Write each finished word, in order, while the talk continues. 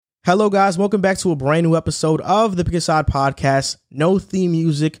Hello, guys. Welcome back to a brand new episode of the Pick a Side Podcast. No theme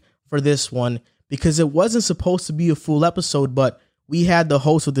music for this one because it wasn't supposed to be a full episode, but we had the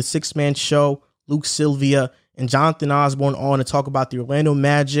host of the six-man show, Luke Sylvia, and Jonathan Osborne on to talk about the Orlando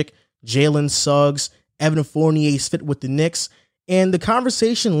Magic, Jalen Suggs, Evan Fournier's fit with the Knicks, and the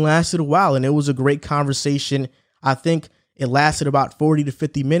conversation lasted a while, and it was a great conversation. I think it lasted about 40 to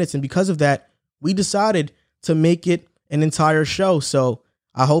 50 minutes, and because of that, we decided to make it an entire show. So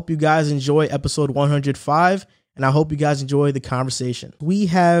I hope you guys enjoy episode 105, and I hope you guys enjoy the conversation. We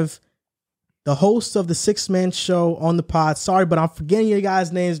have the host of the six-man show on the pod. Sorry, but I'm forgetting your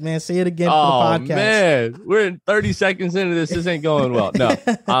guys' names, man. Say it again for the podcast. Oh, man. We're in 30 seconds into this. This ain't going well.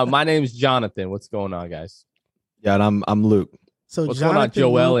 No, my name's Jonathan. What's going on, guys? Yeah, and I'm Luke. So what's Jonathan, going on,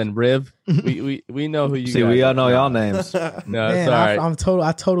 Joel Luke, and Riv? We know who you See, guys we all are. know y'all names. No, man, it's all right.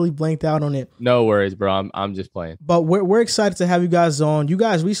 I totally blanked out on it. No worries, bro. I'm just playing. But we're excited to have you guys on. You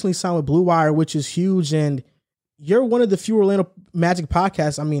guys recently signed with Blue Wire, which is huge, and you're one of the few Orlando Magic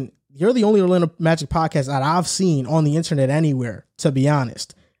podcasts. I mean, you're the only Orlando Magic podcast that I've seen on the internet anywhere, to be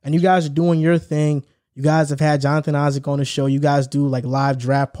honest. And you guys are doing your thing. You guys have had Jonathan Isaac on the show. You guys do like live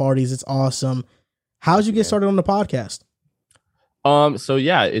draft parties. It's awesome. How'd you get started on the podcast? So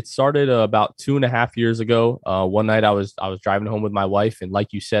yeah, it started about 2.5 years ago. One night I was driving home with my wife, and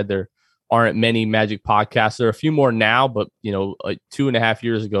like you said, there aren't many Magic podcasts. There are a few more now, but like 2.5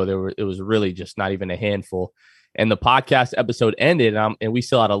 years ago, it was really just not even a handful. And the podcast episode ended, and we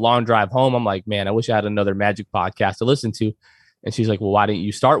still had a long drive home. I'm like, man, I wish I had another Magic podcast to listen to. And she's like, well, why didn't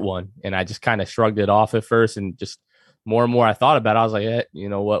you start one? And I just kind of shrugged it off at first, and just more and more I thought about it, I was like, you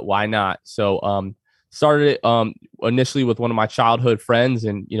know what, why not? So started it initially with one of my childhood friends,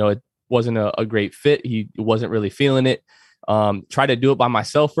 and it wasn't a great fit. He wasn't really feeling it. Tried to do it by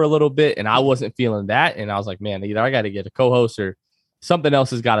myself for a little bit, and I wasn't feeling that. And I was like, man, either I got to get a co-host or something else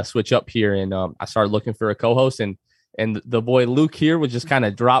has got to switch up here. And I started looking for a co-host, and the boy Luke here would just kind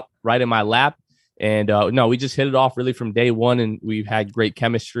of drop right in my lap. And no, we just hit it off really from day one, and we've had great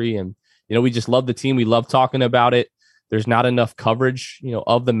chemistry. And we just love the team. We love talking about it. There's not enough coverage,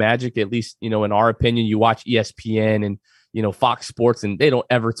 of the Magic, at least, in our opinion. You watch ESPN and, Fox Sports, and they don't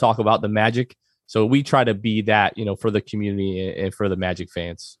ever talk about the Magic. So we try to be that, for the community and for the Magic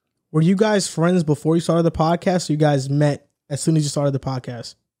fans. Were you guys friends before you started the podcast, or you guys met as soon as you started the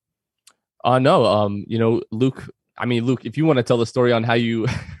podcast? No, Luke, if you want to tell the story on how you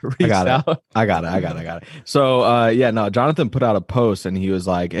reached out. I got it. So, Jonathan put out a post, and he was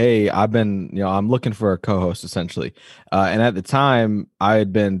like, hey, I'm looking for a co-host essentially. And at the time I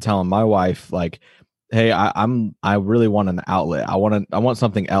had been telling my wife, like, hey, I really want an outlet. I want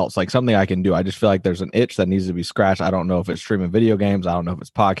something else, like something I can do. I just feel like there's an itch that needs to be scratched. I don't know if it's streaming video games. I don't know if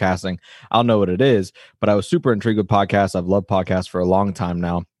it's podcasting. I don't know what it is, but I was super intrigued with podcasts. I've loved podcasts for a long time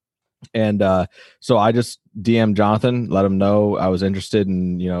now. And so I just DM'd Jonathan, let him know I was interested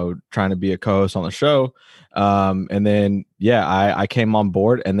in, trying to be a co-host on the show. And then, I came on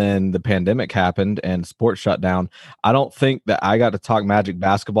board, and then the pandemic happened and sports shut down. I don't think that I got to talk Magic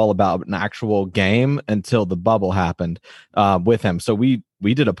basketball about an actual game until the bubble happened with him. So we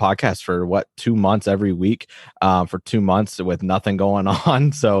did a podcast for 2 months every week for 2 months with nothing going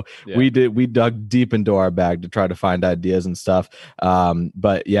on. So we dug deep into our bag to try to find ideas and stuff.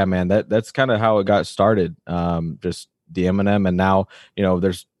 But yeah, man, that's kind of how it got started. Just DMing them. And now,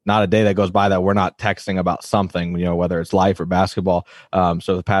 there's not a day that goes by that we're not texting about something, whether it's life or basketball.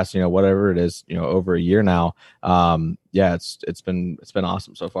 So the past, whatever it is, over a year now. It's been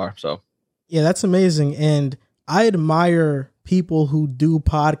awesome so far. So yeah, that's amazing. And I admire people who do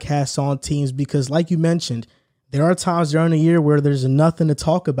podcasts on teams because, like you mentioned, there are times during the year where there's nothing to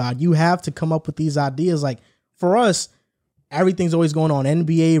talk about. You have to come up with these ideas. Like for us, everything's always going on.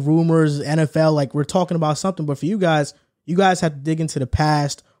 NBA, rumors, NFL, like we're talking about something. But for you guys have to dig into the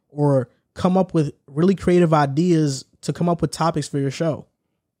past or come up with really creative ideas to come up with topics for your show.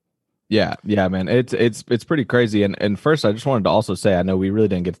 Yeah, man. It's pretty crazy. And first, I just wanted to also say, I know we really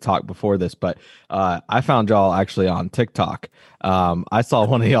didn't get to talk before this, but I found y'all actually on TikTok. I saw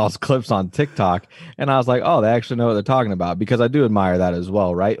one of y'all's clips on TikTok, and I was like, oh, they actually know what they're talking about, because I do admire that as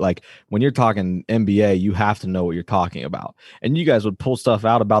well, right? Like when you're talking NBA, you have to know what you're talking about. And you guys would pull stuff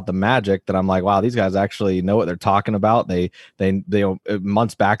out about the Magic that I'm like, wow, these guys actually know what they're talking about. They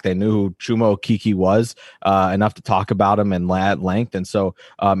months back, they knew who Chuma Okeke was enough to talk about him at length. And so,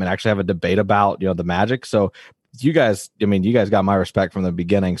 and actually have a debate about, the Magic. So you guys got my respect from the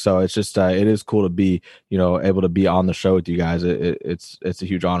beginning. So it's just, it is cool to be, able to be on the show with you guys. It's a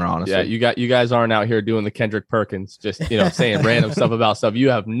huge honor, honestly. Yeah. You guys aren't out here doing the Kendrick Perkins, just, saying random stuff about stuff. You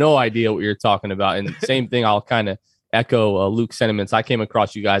have no idea what you're talking about. And same thing, I'll kind of echo Luke's sentiments. I came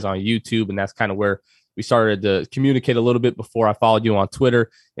across you guys on YouTube, and that's kind of where we started to communicate a little bit before I followed you on Twitter.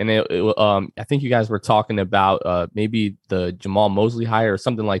 And I think you guys were talking about maybe the Jamal Mosley hire or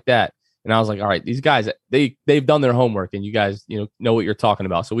something like that. And I was like, all right, these guys, they've done their homework, and you guys, know what you're talking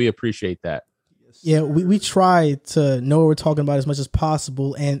about. So we appreciate that. Yeah, we try to know what we're talking about as much as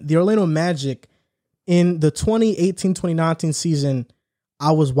possible. And the Orlando Magic in the 2018-2019 season,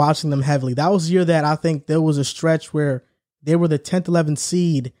 I was watching them heavily. That was the year that I think there was a stretch where they were the 10th, 11th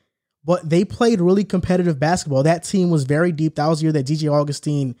seed, but they played really competitive basketball. That team was very deep. That was the year that DJ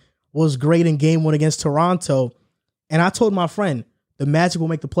Augustine was great in game 1 against Toronto. And I told my friend, the Magic will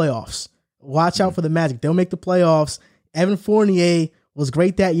make the playoffs. Watch out for the Magic. They'll make the playoffs. Evan Fournier was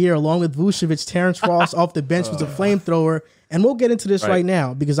great that year, along with Vucevic. Terrence Ross off the bench was a flamethrower. And we'll get into this right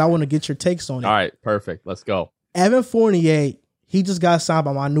now because I want to get your takes on it. All right, perfect. Let's go. Evan Fournier, he just got signed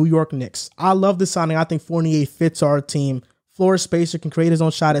by my New York Knicks. I love this signing. I think Fournier fits our team. Floor spacer, can create his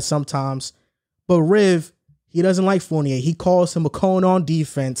own shot at sometimes. But Riv, he doesn't like Fournier. He calls him a cone on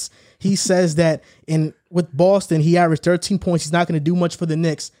defense. He says that with Boston, he averaged 13 points. He's not going to do much for the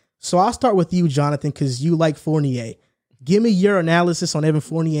Knicks. So I'll start with you, Jonathan, because you like Fournier. Give me your analysis on Evan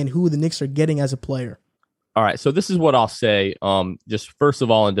Fournier and who the Knicks are getting as a player. All right, so this is what I'll say. Just first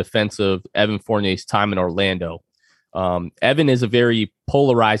of all, in defense of Evan Fournier's time in Orlando, Evan is a very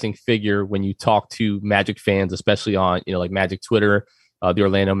polarizing figure when you talk to Magic fans, especially on like Magic Twitter, the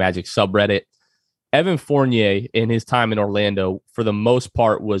Orlando Magic subreddit. Evan Fournier, in his time in Orlando, for the most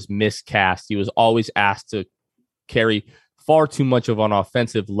part, was miscast. He was always asked to carry far too much of an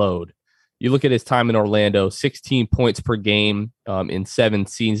offensive load. You look at his time in Orlando, 16 points per game in 7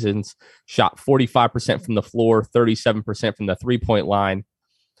 seasons, shot 45% from the floor, 37% from the three-point line.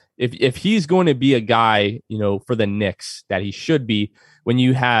 If he's going to be a guy, for the Knicks that he should be, when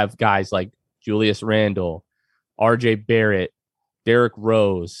you have guys like Julius Randle, RJ Barrett, Derrick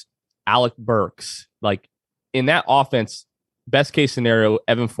Rose, Alec Burks, like in that offense, best case scenario,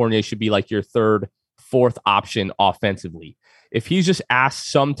 Evan Fournier should be like your third, fourth option offensively. If he's just asked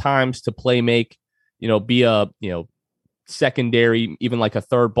sometimes to play make, be a, secondary, even like a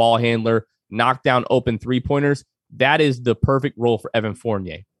third ball handler, knock down open 3-pointers, that is the perfect role for Evan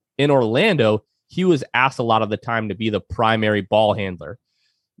Fournier. In Orlando, he was asked a lot of the time to be the primary ball handler.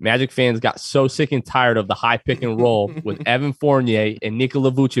 Magic fans got so sick and tired of the high pick and roll with Evan Fournier and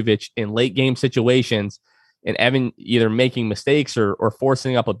Nikola Vucevic in late game situations, and Evan either making mistakes or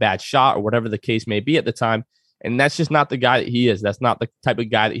forcing up a bad shot or whatever the case may be at the time. And that's just not the guy that he is. That's not the type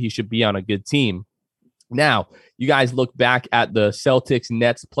of guy that he should be on a good team. Now, you guys look back at the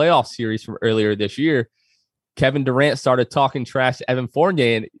Celtics-Nets playoff series from earlier this year. Kevin Durant started talking trash to Evan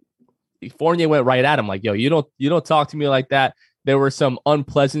Fournier, and Fournier went right at him like, yo, you don't talk to me like that. There were some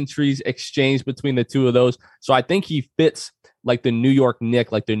unpleasantries exchanged between the two of those. So I think he fits like the New York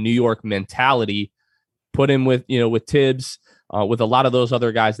Knicks, like the New York mentality. Put him with Tibbs, with a lot of those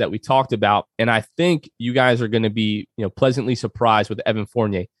other guys that we talked about. And I think you guys are going to be, pleasantly surprised with Evan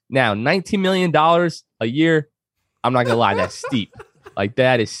Fournier. Now, $19 million a year, I'm not going to lie, that's steep. Like,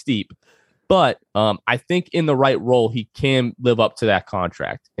 that is steep. But I think in the right role, he can live up to that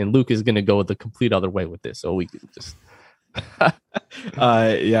contract. And Luke is going to go the complete other way with this. So we can just...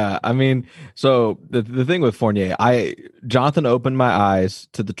 Yeah, I mean, so the thing with Fournier, Jonathan opened my eyes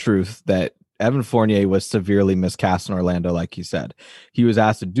to the truth that Evan Fournier was severely miscast in Orlando, like he said. He was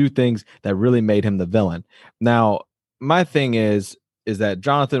asked to do things that really made him the villain. Now, my thing is that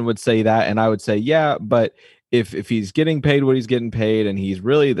Jonathan would say that, and I would say, yeah, but if he's getting paid what he's getting paid, and he's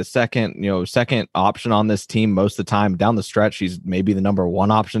really the second option on this team most of the time down the stretch, he's maybe the number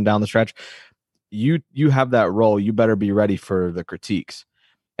 1 option down the stretch. You have that role. You better be ready for the critiques.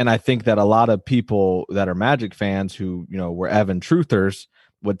 And I think that a lot of people that are Magic fans who were Evan truthers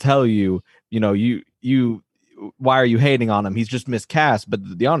would tell you, why are you hating on him? He's just miscast.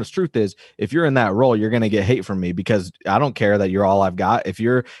 But the honest truth is, if you're in that role, you're going to get hate from me because I don't care that you're all I've got. If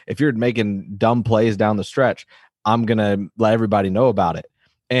you're making dumb plays down the stretch, I'm going to let everybody know about it.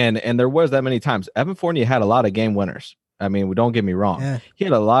 And there was that many times. Evan Fournier had a lot of game winners. I mean, don't get me wrong. Yeah. He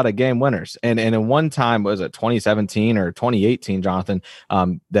had a lot of game winners. And in one time, was it 2017 or 2018, Jonathan,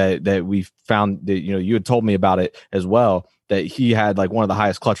 that we found that, you had told me about it as well, that he had like one of the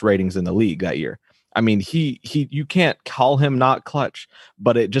highest clutch ratings in the league that year. I mean, you can't call him not clutch,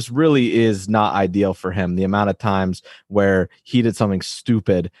 but it just really is not ideal for him. The amount of times where he did something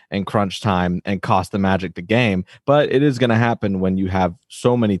stupid in crunch time and cost the Magic the game, but it is going to happen when you have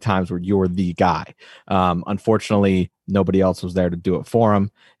so many times where you're the guy. Unfortunately, nobody else was there to do it for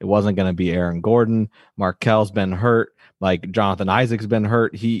him. It wasn't going to be Aaron Gordon. Markel's been hurt. Like Jonathan Isaac's been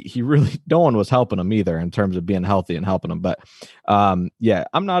hurt. He really, no one was helping him either in terms of being healthy and helping him. But yeah,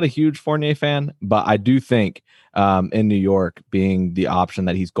 I'm not a huge Fournier fan, but I do think in New York being the option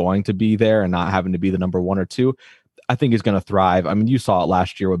that he's going to be there and not having to be the number 1 or 2, I think he's going to thrive. I mean, you saw it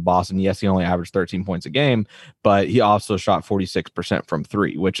last year with Boston. Yes, he only averaged 13 points a game, but he also shot 46% from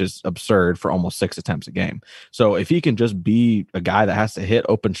 3, which is absurd for almost 6 attempts a game. So if he can just be a guy that has to hit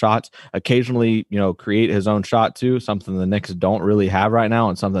open shots, occasionally, create his own shot too, something the Knicks don't really have right now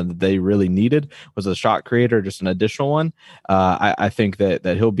and something that they really needed was a shot creator, just an additional one. I think that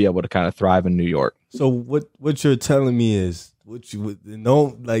he'll be able to kind of thrive in New York. So what you're telling me is, I'm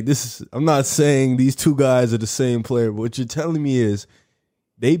not saying these two guys are the same player, but what you're telling me is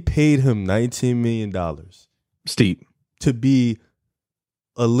they paid him $19 million. Steep. To be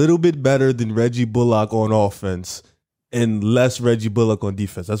a little bit better than Reggie Bullock on offense and less Reggie Bullock on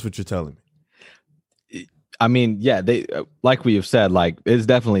defense. That's what you're telling me. I mean, yeah, they like we have said, like it's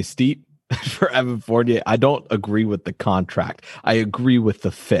definitely steep for Evan Fournier. I don't agree with the contract. I agree with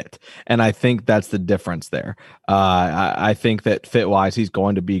the fit. And I think that's the difference there. I think that fit-wise, he's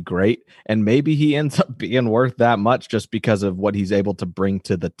going to be great. And maybe he ends up being worth that much just because of what he's able to bring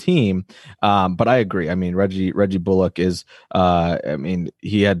to the team. But I agree. I mean, Reggie Bullock is,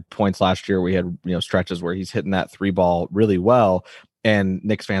 he had points last year. We had, stretches where he's hitting that 3 ball really well. And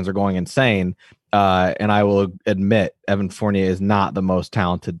Knicks fans are going insane. And I will admit, Evan Fournier is not the most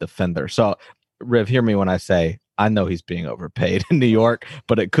talented defender. So, Riv, hear me when I say I know he's being overpaid in New York,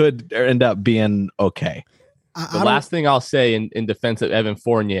 but it could end up being okay. The last thing I'll say in defense of Evan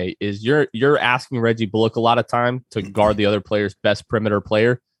Fournier is you're asking Reggie Bullock a lot of time to guard the other player's best perimeter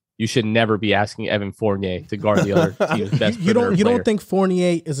player. You should never be asking Evan Fournier to guard the other team's best perimeter player. You don't think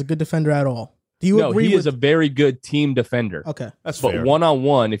Fournier is a good defender at all? Do you agree? He is a very good team defender. Okay. That's fair. But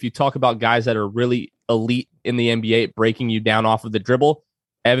one-on-one, if you talk about guys that are really elite in the NBA at breaking you down off of the dribble,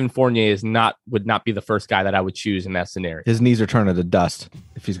 Evan Fournier would not be the first guy that I would choose in that scenario. His knees are turning to dust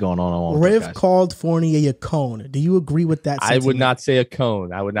if he's going on. Riv called Fournier a cone. Do you agree with that sentiment? I would not say a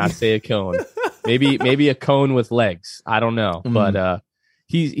cone. Maybe a cone with legs. I don't know. Mm. But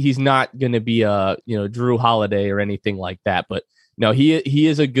he's not going to be a Drew Holiday or anything like that. But no, he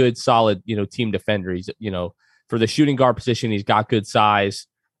is a good, solid, team defender. He's, for the shooting guard position, he's got good size.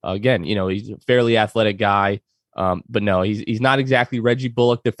 Again, he's a fairly athletic guy. But no, he's not exactly Reggie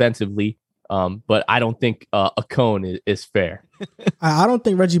Bullock defensively. But I don't think a cone is fair. I don't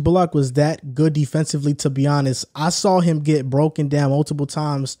think Reggie Bullock was that good defensively, to be honest. I saw him get broken down multiple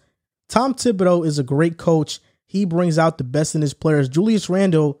times. Tom Thibodeau is a great coach. He brings out the best in his players. Julius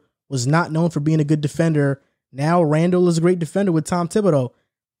Randle was not known for being a good defender. Now Randle is a great defender with Tom Thibodeau.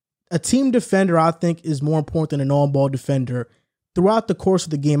 A team defender, I think, is more important than an on-ball defender. Throughout the course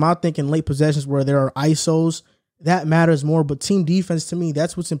of the game, I think in late possessions where there are ISOs, that matters more. But team defense, to me,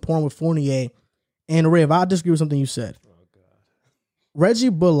 that's what's important with Fournier. And Riv, I disagree with something you said. Oh, God. Reggie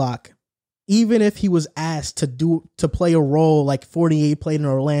Bullock, even if he was asked to play a role like Fournier played in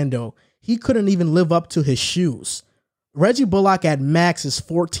Orlando, he couldn't even live up to his shoes. Reggie Bullock at max is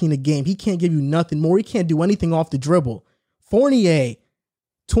 14 a game. He can't give you nothing more. He can't do anything off the dribble. Fournier,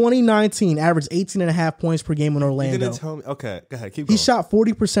 2019, averaged 18.5 points per game in Orlando. You're gonna tell me? Okay, go ahead. Keep going. He shot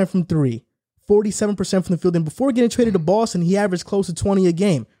 40% from 3, 47% from the field. And before getting traded to Boston, he averaged close to 20 a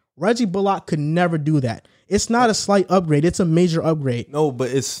game. Reggie Bullock could never do that. It's not a slight upgrade. It's a major upgrade. No, but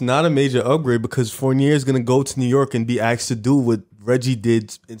it's not a major upgrade because Fournier is going to go to New York and be asked to do what Reggie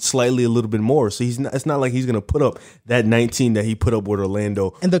did slightly a little bit more. So it's not like he's going to put up that 19 that he put up with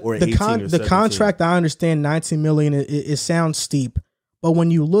Orlando. And the contract, I understand, $19 million. It sounds steep, but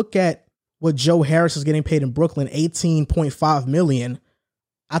when you look at what Joe Harris is getting paid in Brooklyn, $18.5 million,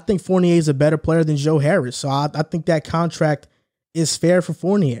 I think Fournier is a better player than Joe Harris. So I think that contract is fair for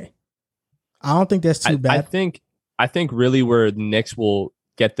Fournier. I don't think that's too bad. I think really where the Knicks will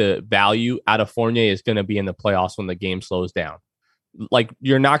get the value out of Fournier is going to be in the playoffs when the game slows down. Like,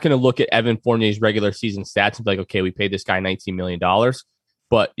 you're not going to look at Evan Fournier's regular season stats and be like, okay, we paid this guy $19 million.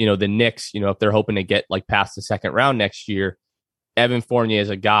 But, the Knicks, if they're hoping to get past the second round next year, Evan Fournier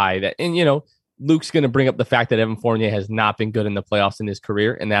is a guy that, and, Luke's going to bring up the fact that Evan Fournier has not been good in the playoffs in his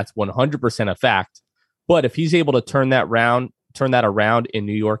career, and that's 100% a fact. But if he's able to turn that around in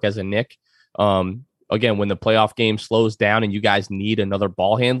New York as a Knick, again, when the playoff game slows down and you guys need another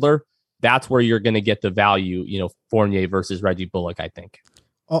ball handler, that's where you're going to get the value, Fournier versus Reggie Bullock, I think.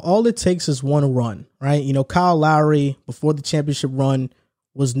 All it takes is one run, right? Kyle Lowry, before the championship run,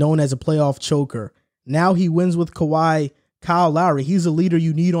 was known as a playoff choker. Now he wins with Kawhi. Kyle Lowry, he's a leader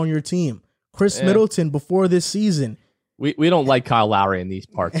you need on your team. Chris Middleton, before this season, We don't like Kyle Lowry in these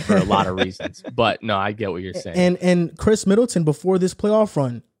parts for a lot of reasons, but no, I get what you're saying. And Chris Middleton, before this playoff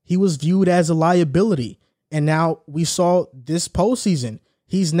run, he was viewed as a liability. And now we saw this postseason,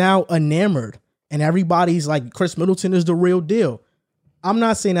 he's now enamored. And everybody's like, Chris Middleton is the real deal. I'm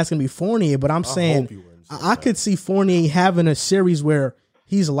not saying that's going to be Fournier, but I'm saying I could see Fournier having a series where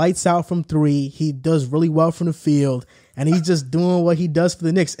he's lights out from three. He does really well from the field. And he's just doing what he does for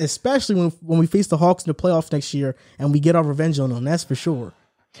the Knicks, especially when we face the Hawks in the playoffs next year and we get our revenge on them. That's for sure.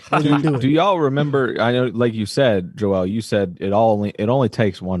 Do y'all remember? I know, like you said, Joel, you said it only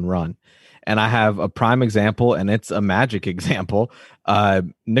takes one run. And I have a prime example, and it's a Magic example.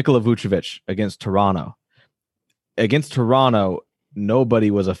 Nikola Vucevic against Toronto. Against Toronto,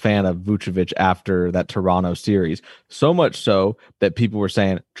 nobody was a fan of Vucevic after that Toronto series. So much so that people were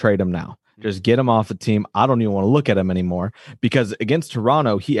saying, trade him now. Just get him off the team. I don't even want to look at him anymore, because against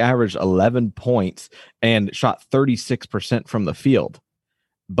Toronto, he averaged 11 points and shot 36% from the field.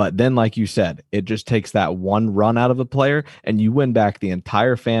 But then, like you said, it just takes that one run out of the player and you win back the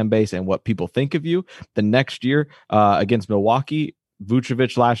entire fan base and what people think of you. The next year against Milwaukee,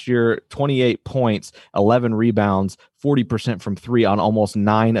 Vucevic last year, 28 points, 11 rebounds, 40% from three on almost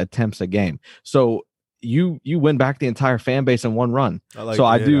 9 attempts a game. So you win back the entire fan base in one run.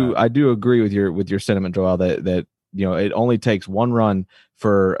 I do agree with your sentiment, Joel, that it only takes one run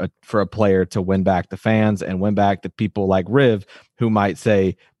for a player to win back the fans and win back the people like Riv, who might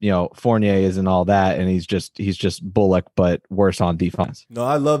say, Fournier isn't all that and he's just Bullock but worse on defense. No,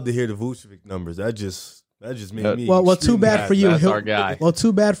 I love to hear the Vucevic numbers. That just made me. Well, too bad for you. That's our guy. Well,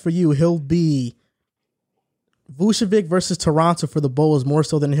 too bad for you. He'll be Vucevic versus Toronto for the Bulls more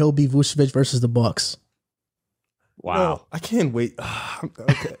so than he'll be Vucevic versus the Bucks. Wow. No, I can't wait.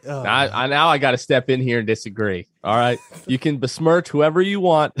 Okay. Now I got to step in here and disagree. All right. You can besmirch whoever you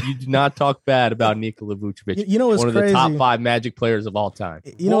want. You do not talk bad about Nikola Vucevic. What's one of crazy? The top 5 Magic players of all time.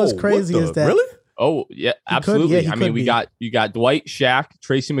 What's crazy is that. Really? Oh, yeah, absolutely. I mean, you got Dwight, Shaq,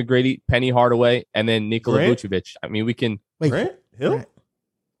 Tracy McGrady, Penny Hardaway, and then Nikola Vucevic. I mean, we can. Wait, Grant Hill?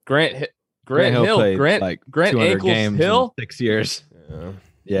 Grant Hill played Grant like Grant 200 Ankles games Hill. in 6 years. Yeah.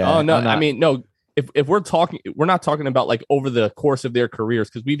 Yeah. Oh no, I mean no. If we're not talking about like over the course of their careers,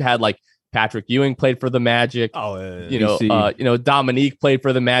 because we've had like Patrick Ewing played for the Magic. Oh, yeah. Dominique played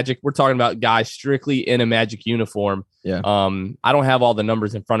for the Magic. We're talking about guys strictly in a Magic uniform. Yeah. I don't have all the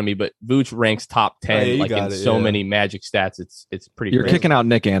numbers in front of me, but Vooch ranks top 10 in many Magic stats. It's pretty. You're crazy. kicking out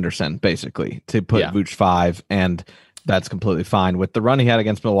Nick Anderson basically to put Vooch 5, and that's completely fine. With the run he had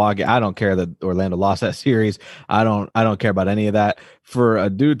against Milwaukee, I don't care that Orlando lost that series. I don't care about any of that. For a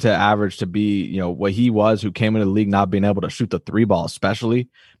dude to average to be, what he was, who came into the league not being able to shoot the 3 ball, especially,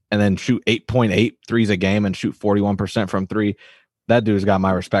 and then shoot 8.8 threes a game and shoot 41% from 3. That dude's got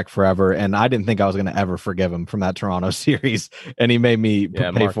my respect forever. And I didn't think I was going to ever forgive him from that Toronto series. And he made me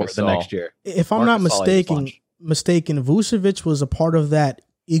pay for it the next year. If I'm not mistaken, Vucevic was a part of that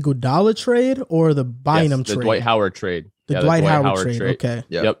Iguodala trade or the Bynum trade? The Dwight Howard trade. The Dwight Howard trade. Okay.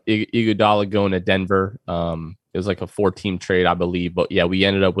 Yep. Iguodala going to Denver. It was like a 4-team trade, I believe. But yeah, we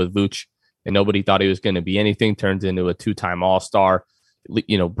ended up with Vooch, and nobody thought he was going to be anything. Turns into a 2-time All-Star.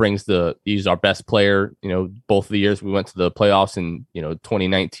 He's our best player. Both of the years we went to the playoffs in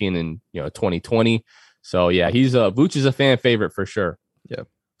 2019 and 2020. So yeah, Vooch is a fan favorite for sure. Yeah.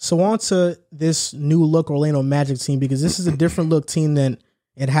 So on to this new look Orlando Magic team, because this is a different look team than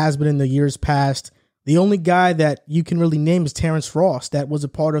it has been in the years past. The only guy that you can really name is Terrence Ross, that was a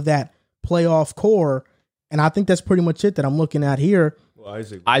part of that playoff core. And I think that's pretty much it that I'm looking at here. Well,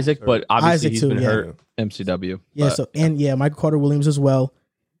 Isaac, but obviously he's been hurt. MCW. Yeah, Michael Carter-Williams as well.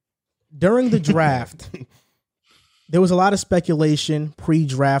 During the draft, there was a lot of speculation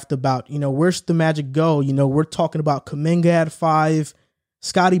pre-draft about, where's the Magic go? We're talking about Kuminga at 5.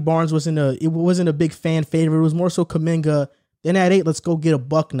 Scotty Barnes wasn't a big fan favorite. It was more so Kuminga. Then at 8, let's go get a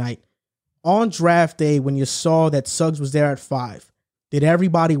buck night. On draft day, when you saw that Suggs was there at 5, did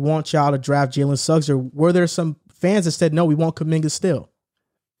everybody want y'all to draft Jalen Suggs, or were there some fans that said, no, we want Kuminga still?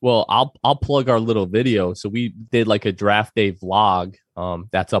 Well, I'll plug our little video. So we did like a draft day vlog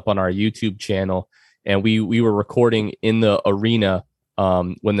that's up on our YouTube channel, and we were recording in the arena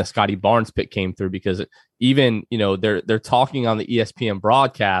when the Scotty Barnes pick came through, because even they're talking on the ESPN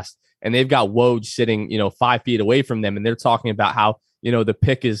broadcast, and they've got Woj sitting 5 feet away from them, and they're talking about how the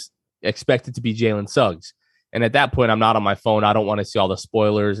pick is expected to be Jalen Suggs. And at that point, I'm not on my phone. I don't want to see all the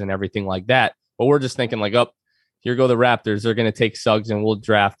spoilers and everything like that. But we're just thinking like, here go the Raptors. They're going to take Suggs, and we'll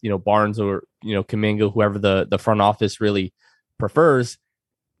draft, Barnes or, Kuminga, whoever the front office really prefers.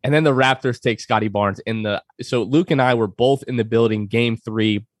 And then the Raptors take Scotty Barnes. So Luke and I were both in the building, Game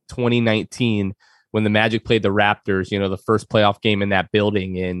 3, 2019, when the Magic played the Raptors, the first playoff game in that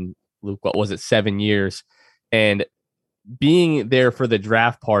building in, Luke, what was it, 7 years? And being there for the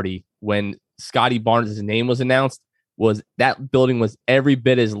draft party when Scotty Barnes' name was announced, that building was every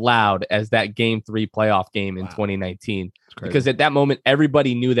bit as loud as that Game 3 playoff game in 2019. Because at that moment,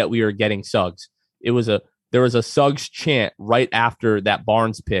 everybody knew that we were getting Suggs. There was a Suggs chant right after that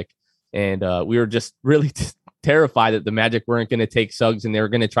Barnes pick, and we were just really terrified that the Magic weren't going to take Suggs and they were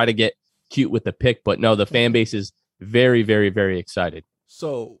going to try to get cute with the pick. But no, the fan base is very, very, very excited.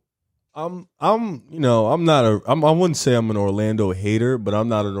 So I wouldn't say I'm an Orlando hater, but I'm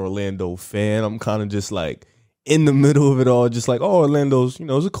not an Orlando fan. I'm kind of just like in the middle of it all, just like, oh, Orlando's,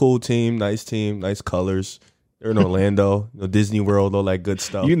 it's a cool team, nice colors. They're in Orlando, Disney World, all that good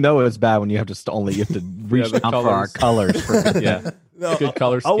stuff. It's bad when you have to reach out for our colors. Good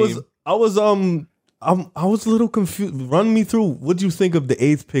color scheme. I was a little confused. Run me through. What you think of the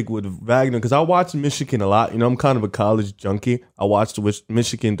 8th pick with Wagner? Because I watched Michigan a lot. I'm kind of a college junkie. I watched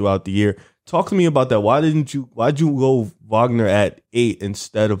Michigan throughout the year. Talk to me about that. Why'd you go Wagner at 8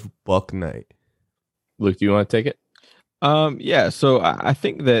 instead of Bouknight? Luke, do you want to take it? Yeah. So I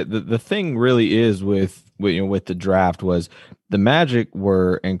think that the thing really is with the draft was the Magic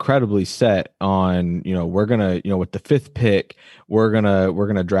were incredibly set on, we're gonna, with the 5th pick, we're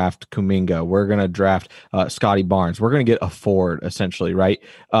gonna draft Kuminga, we're gonna draft Scotty Barnes, we're gonna get a forward essentially, right?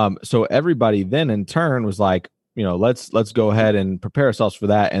 So everybody then in turn was like, let's go ahead and prepare ourselves for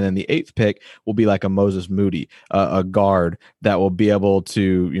that, and then the 8th pick will be like a Moses Moody, a guard that will be able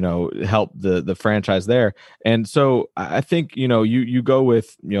to help the franchise there. And so I think you go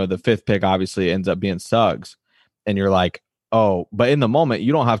with the 5th pick obviously ends up being Suggs, and you're like, oh, but in the moment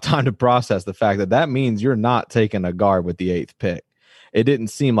you don't have time to process the fact that means you're not taking a guard with the 8th pick. It didn't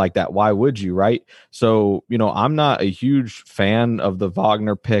seem like that. Why would you, right? So, I'm not a huge fan of the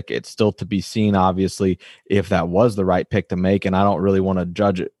Wagner pick. It's still to be seen, obviously, if that was the right pick to make. And I don't really want to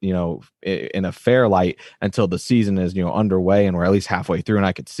judge it, in a fair light until the season is, underway and we're at least halfway through and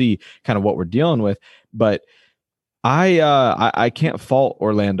I could see kind of what we're dealing with. But I can't fault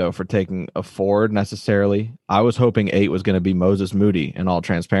Orlando for taking a forward necessarily. I was hoping 8 was going to be Moses Moody in all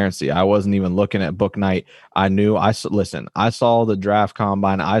transparency. I wasn't even looking at Bouknight. I saw the draft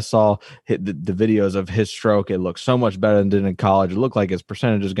combine. I saw the videos of his stroke. It looked so much better than it did in college. It looked like his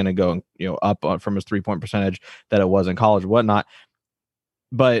percentage is going to go up from his 3-point percentage that it was in college, whatnot.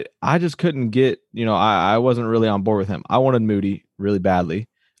 But I just couldn't get, I wasn't really on board with him. I wanted Moody really badly.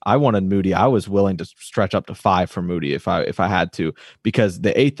 I wanted Moody. I was willing to stretch up to 5 for Moody if I had to, because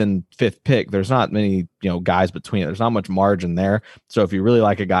the 8th and 5th pick, there's not many, guys between it. There's not much margin there. So if you really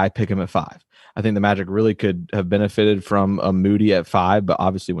like a guy, pick him at 5. I think the Magic really could have benefited from a Moody at 5, but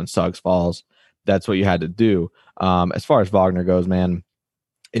obviously when Suggs falls, that's what you had to do. As far as Wagner goes, man,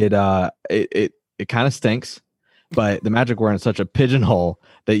 it kind of stinks, but the Magic were in such a pigeonhole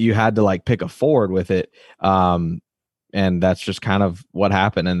that you had to pick a forward with it. And that's just kind of what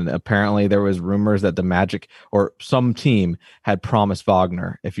happened. And apparently there was rumors that the Magic or some team had promised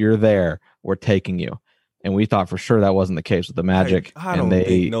Wagner, if you're there, we're taking you. And we thought for sure that wasn't the case with the Magic. I don't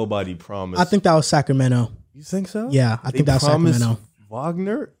think nobody promised. I think that was Sacramento. You think so? Yeah, I think that was Sacramento.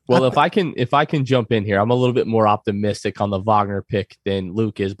 Wagner? Well, if I can jump in here, I'm a little bit more optimistic on the Wagner pick than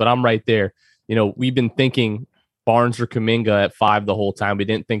Luke is, but I'm right there. We've been thinking Barnes or Kuminga at 5 the whole time. We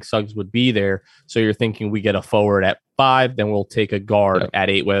didn't think Suggs would be there. So you're thinking we get a forward at 5, then we'll take a guard at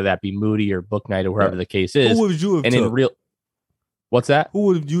 8, whether that be Moody or Bouknight or whoever the case is. Who would you have took? What's that? Who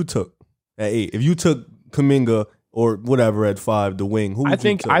would you took at 8? If you took Kuminga or whatever at 5, the wing, who would you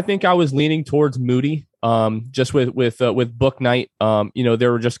take? I think I was leaning towards Moody. Just with Bouknight,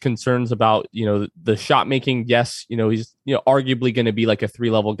 there were just concerns about, the shot making. Yes, he's, arguably going to be like a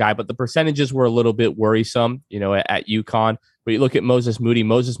 3-level guy, but the percentages were a little bit worrisome, at UConn. But you look at Moses Moody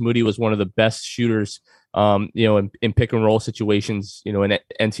was one of the best shooters, in pick and roll situations, in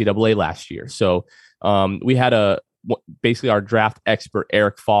NCAA last year. So, we had basically our draft expert,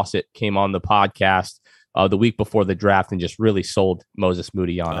 Eric Fawcett, came on the podcast the week before the draft and just really sold Moses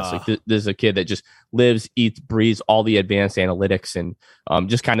Moody on us. This is a kid that just lives, eats, breathes all the advanced analytics and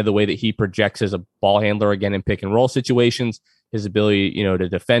just kind of the way that he projects as a ball handler again in pick and roll situations, his ability, to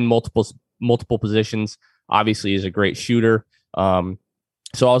defend multiple positions. Obviously, is a great shooter.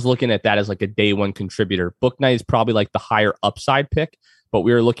 So I was looking at that as like a day one contributor. Bouknight is probably like the higher upside pick, but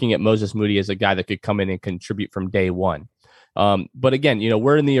we were looking at Moses Moody as a guy that could come in and contribute from day one. But again,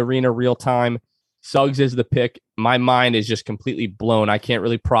 we're in the arena real time. Suggs is the pick. My mind is just completely blown. I can't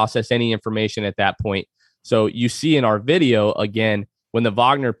really process any information at that point. So you see in our video, again, when the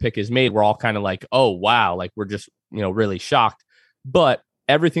Wagner pick is made, we're all kind of like, oh, wow, like we're just, really shocked. But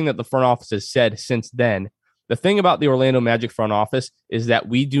everything that the front office has said since then. The thing about the Orlando Magic front office is that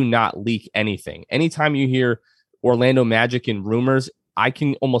we do not leak anything. Anytime you hear Orlando Magic in rumors, I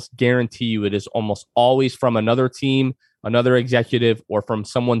can almost guarantee you it is almost always from another team, another executive, or from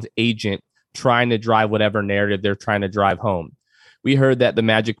someone's agent trying to drive whatever narrative they're trying to drive home. We heard that the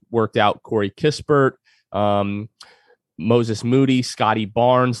Magic worked out Corey Kispert, Moses Moody, Scotty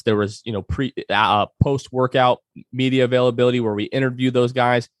Barnes. There was, post-workout media availability where we interviewed those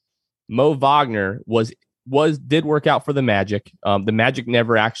guys. Mo Wagner did work out for the Magic. The Magic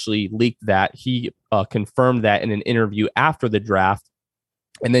never actually leaked that. He confirmed that in an interview after the draft.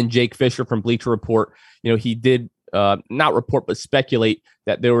 And then Jake Fisher from Bleacher Report, he did not report, but speculate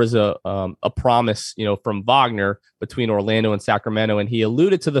that there was a promise, from Wagner between Orlando and Sacramento. And he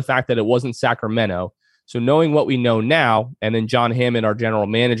alluded to the fact that it wasn't Sacramento. So knowing what we know now, and then John Hammond, our general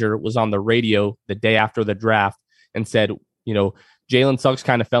manager, was on the radio the day after the draft and said, Jalen Suggs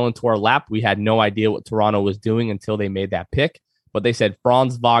kind of fell into our lap. We had no idea what Toronto was doing until they made that pick. But they said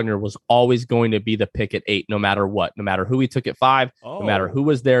Franz Wagner was always going to be the pick at 8, no matter what, no matter who he took at 5, no matter who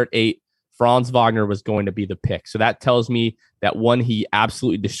was there at 8. Franz Wagner was going to be the pick. So that tells me that, one, he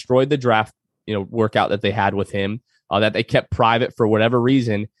absolutely destroyed the draft, workout that they had with him, that they kept private for whatever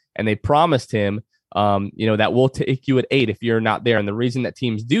reason. And they promised him, that we'll take you at 8 if you're not there. And the reason that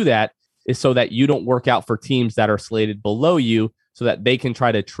teams do that is so that you don't work out for teams that are slated below you, so that they can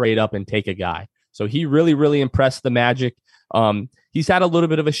try to trade up and take a guy. So he really, really impressed the Magic. He's had a little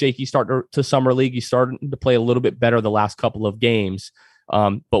bit of a shaky start to Summer League. He's starting to play a little bit better the last couple of games.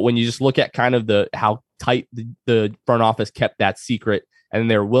 But when you just look at kind of how tight the front office kept that secret, and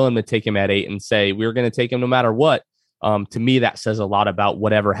they're willing to take him at 8 and say, we're going to take him no matter what, to me, that says a lot about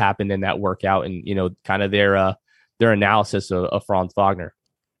whatever happened in that workout and, kind of their analysis of Franz Wagner.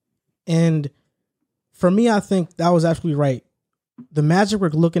 And for me, I think that was absolutely right. The Magic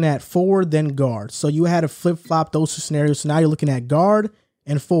were looking at forward, then guard. So you had to flip-flop those two scenarios. So now you're looking at guard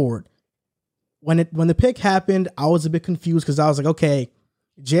and forward. When the pick happened, I was a bit confused because I was like, okay,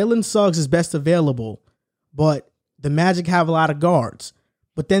 Jalen Suggs is best available, but the Magic have a lot of guards.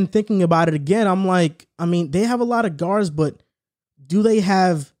 But then thinking about it again, I'm like, they have a lot of guards, but do they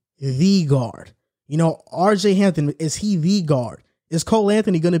have the guard? RJ Hampton, is he the guard? Is Cole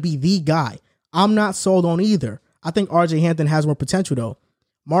Anthony going to be the guy? I'm not sold on either. I think RJ Hampton has more potential, though.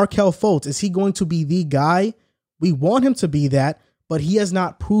 Markelle Fultz, is he going to be the guy? We want him to be that, but he has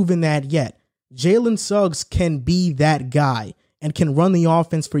not proven that yet. Jalen Suggs can be that guy and can run the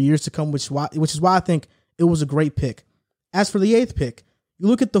offense for years to come, which is why I think it was a great pick. As for the 8th pick, you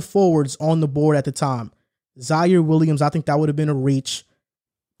look at the forwards on the board at the time. Zaire Williams, I think that would have been a reach.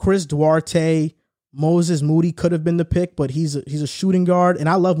 Chris Duarte, Moses Moody could have been the pick, but he's a shooting guard, and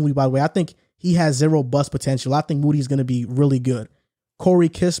I love Moody, by the way. I think he has zero bust potential. I think Moody's going to be really good. Corey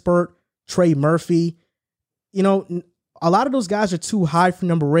Kispert, Trey Murphy. A lot of those guys are too high for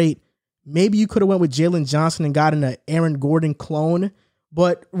number 8. Maybe you could have went with Jalen Johnson and gotten an Aaron Gordon clone.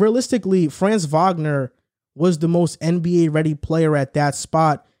 But realistically, Franz Wagner was the most NBA-ready player at that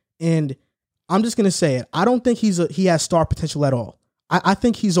spot. And I'm just going to say it. I don't think he has star potential at all. I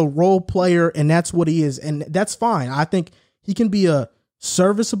think he's a role player, and that's what he is. And that's fine. I think he can be a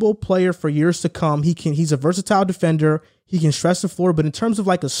serviceable player for years to come. He's a versatile defender. He can stretch the floor, but in terms of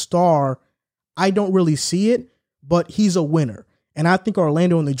like a star, I don't really see it, but he's a winner. And I think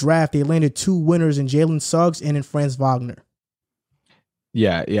Orlando in the draft, they landed 2 winners in Jalen Suggs and in Franz Wagner.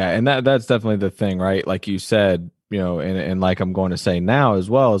 Yeah. And that's definitely the thing, right? Like you said, and like I'm going to say now as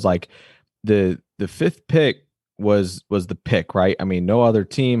well, is like the 5th pick was the pick, right? No other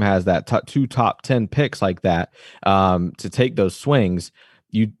team has that 2 top 10 picks like that to take those swings.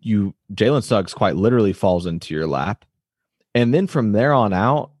 Jalen Suggs quite literally falls into your lap. And then from there on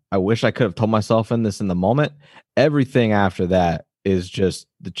out, I wish I could have told myself in the moment, everything after that is just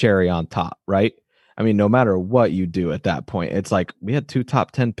the cherry on top, right? No matter what you do at that point, it's like we had 2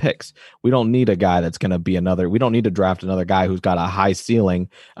 top 10 picks. We don't need a guy that's going to be we don't need to draft another guy who's got a high ceiling.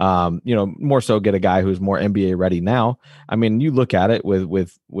 More so get a guy who's more NBA ready now. You look at it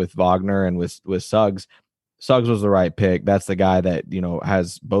with Wagner and with Suggs. Suggs was the right pick. That's the guy that,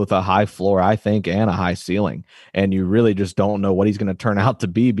 has both a high floor, I think, and a high ceiling. And you really just don't know what he's going to turn out to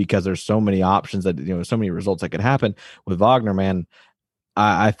be because there's so many options that, so many results that could happen. With Wagner, man,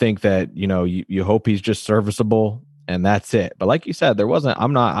 I think that, you hope he's just serviceable and that's it. But like you said, I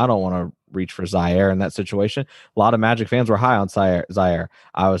don't want to reach for Zaire in that situation. A lot of Magic fans were high on Zaire.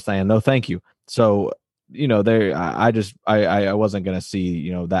 I was saying, no, thank you. So I wasn't going to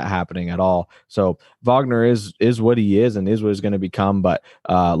see, that happening at all. So Wagner is what he is and is what he's going to become. But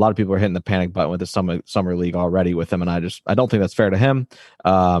a lot of people are hitting the panic button with the summer league already with him. And I don't think that's fair to him.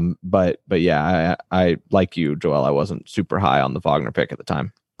 But yeah, I like you, Joel. I wasn't super high on the Wagner pick at the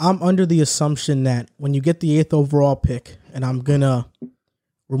time. I'm under the assumption that when you get the 8th overall pick, and I'm going to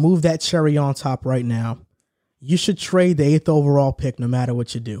remove that cherry on top right now, you should trade the 8th overall pick no matter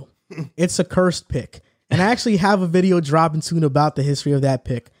what you do. It's a cursed pick. And I actually have a video dropping soon about the history of that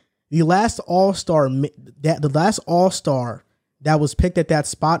pick. The last All-Star that was picked at that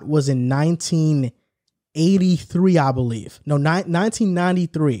spot was in 1983, I believe. No,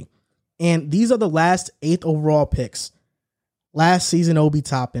 1993. And these are the last 8th overall picks. Last season, Obi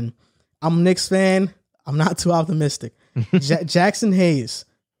Toppin. I'm a Knicks fan. I'm not too optimistic. Jackson Hayes.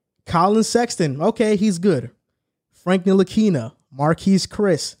 Colin Sexton. Okay, he's good. Frank Ntilikina. Marquise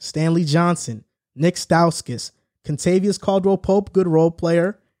Chris. Stanley Johnson. Nick Stauskas, Contavious Caldwell-Pope, good role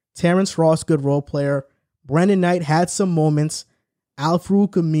player. Terrence Ross, good role player. Brandon Knight had some moments.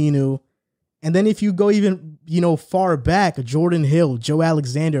 Al-Farouq Aminu. And then if you go even, far back, Jordan Hill, Joe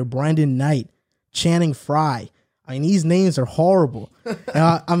Alexander, Brandon Knight, Channing Frye. I mean, these names are horrible.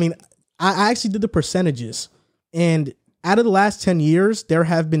 I actually did the percentages. And out of the last 10 years, there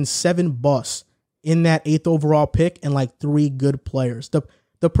have been 7 busts in that 8th overall pick and like 3 good players.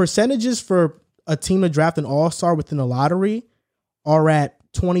 The percentages for a team to draft an all-star within the lottery are at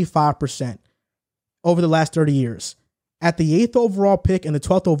 25% over the last 30 years. At the 8th overall pick and the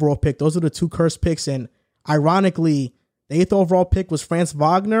 12th overall pick, those are the 2 cursed picks. And ironically, the 8th overall pick was Franz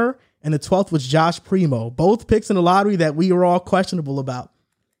Wagner and the 12th was Josh Primo. Both picks in the lottery that we were all questionable about.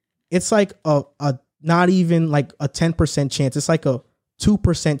 It's like a not even like a 10% chance. It's like a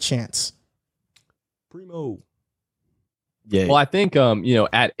 2% chance. Primo. Yeah. Well, I think,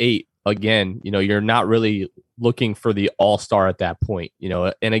 at 8, again, you're not really looking for the all-star at that point,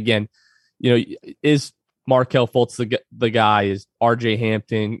 and again, is Markelle Fultz the guy, is RJ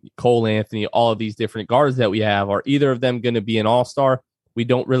Hampton, Cole Anthony, all of these different guards that we have, are either of them going to be an all-star? We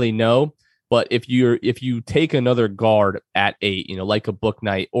don't really know. But if you take another guard at 8, like a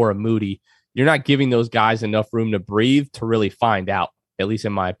Bouknight or a Moody, you're not giving those guys enough room to breathe to really find out, at least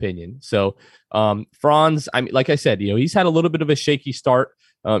in my opinion. So Franz, I mean, like I said, he's had a little bit of a shaky start,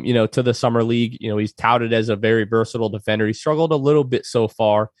 to the summer league. He's touted as a very versatile defender. He struggled a little bit so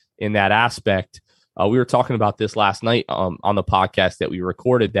far in that aspect. We were talking about this last night on the podcast that we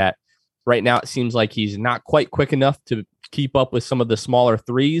recorded, that right now it seems like he's not quite quick enough to keep up with some of the smaller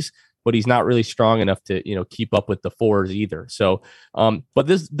threes, but he's not really strong enough to, keep up with the 4s either. So, but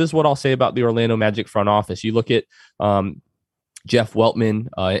this is what I'll say about the Orlando Magic front office. You look at Jeff Weltman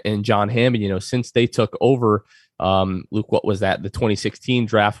and John Hammond, since they took over, Luke, what was that? The 2016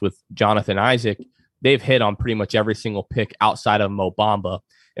 draft with Jonathan Isaac, they've hit on pretty much every single pick outside of Mo Bamba.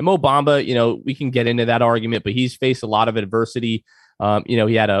 And Mo Bamba, we can get into that argument, but he's faced a lot of adversity.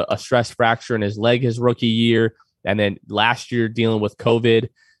 He had a stress fracture in his leg his rookie year. And then last year dealing with COVID.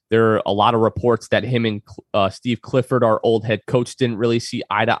 There are a lot of reports that him and Steve Clifford, our old head coach, didn't really see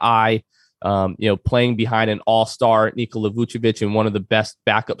eye to eye. Playing behind an all-star Nikola Vucevic and one of the best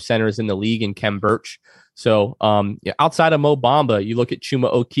backup centers in the league in Kem Birch. So outside of Mo Bamba, you look at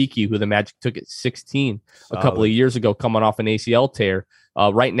Chuma Okeke, who the Magic took at 16 a couple of years ago, coming off an ACL tear.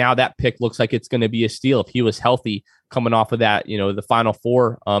 Right now, that pick looks like it's going to be a steal. If he was healthy coming off of that, the Final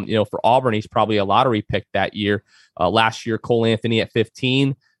Four, for Auburn, he's probably a lottery pick that year. Last year, Cole Anthony at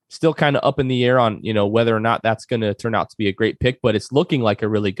 15. Still kind of up in the air on, whether or not that's going to turn out to be a great pick, but it's looking like a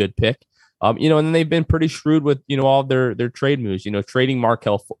really good pick. And then they've been pretty shrewd with, all their trade moves, trading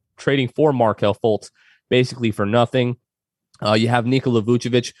for Markelle Fultz basically for nothing. You have Nikola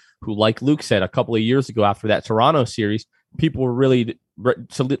Vucevic, who, like Luke said, a couple of years ago after that Toronto series, people were really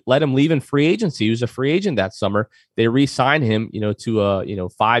to let him leave in free agency. He was a free agent that summer. They re-signed him, to a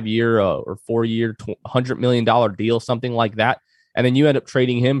 5-year or 4-year, $100 million deal, something like that. And then you end up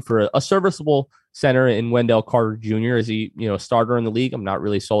trading him for a serviceable center in Wendell Carter Jr. Is he, a starter in the league? I'm not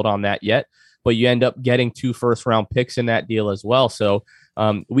really sold on that yet, but you end up getting 2 first-round picks in that deal as well. So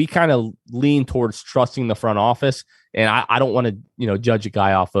we kind of lean towards trusting the front office. And I don't want to, judge a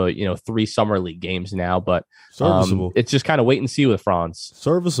guy off of, 3 summer league games now, but serviceable. It's just kind of wait and see with Franz.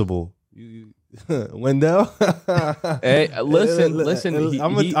 Serviceable. Wendell. Hey, listen.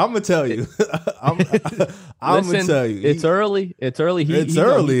 I'm gonna tell you. I'm gonna tell you. It's early. It's early. It's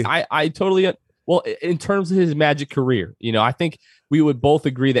early. I totally. Well, in terms of his Magic career, I think we would both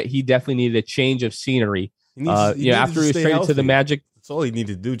agree that he definitely needed a change of scenery. After he was traded to the Magic, that's all he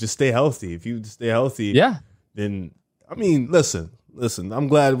needed to do. Just stay healthy. If you stay healthy, yeah. Then listen. listen, I'm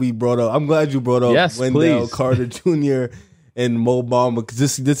glad you brought up Yes, Wendell please. Carter Jr. and Mo Bamba,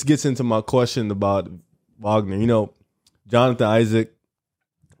 because this gets into my question about Wagner. You know, Jonathan Isaac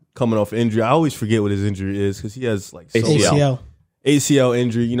coming off injury. I always forget what his injury is because he has like ACL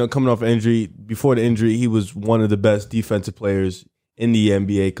injury. You know, coming off injury. Before the injury, he was one of the best defensive players in the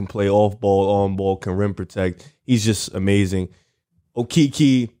NBA. Can play off ball, on ball, can rim protect. He's just amazing.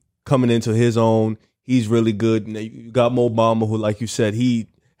 Okeke coming into his own. He's really good. You got Mo Bamba, who, like you said, he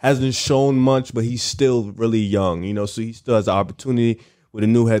hasn't shown much, but he's still really young. You know, so he still has the opportunity with a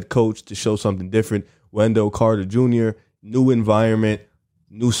new head coach to show something different. Wendell Carter Jr., new environment,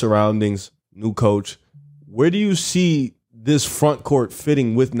 new surroundings, new coach. Where do you see this front court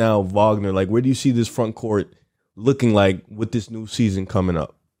fitting with now Wagner? Like, where do you see this front court looking like with this new season coming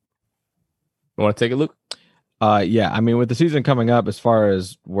up? You want to take a look? Yeah, I mean, with the season coming up, as far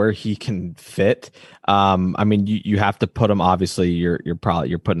as where he can fit, I mean, you have to put him. Obviously, you're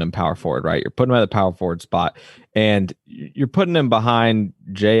putting him power forward, right? You're putting him at the power forward spot, and you're putting him behind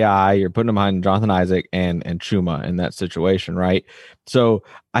J.I. You're putting him behind Jonathan Isaac and Chuma in that situation, right? So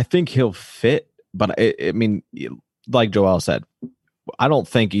I think he'll fit, but I mean, like Joel said, I don't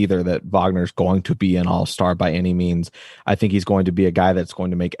think either that Wagner's going to be an all-star by any means. I think he's going to be a guy that's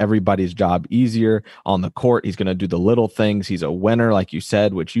going to make everybody's job easier on the court. He's going to do the little things. He's a winner, like you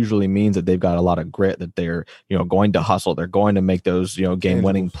said, which usually means that they've got a lot of grit, that they're, going to hustle. They're going to make those,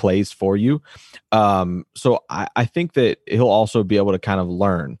 game-winning plays for you. So I think that he'll also be able to kind of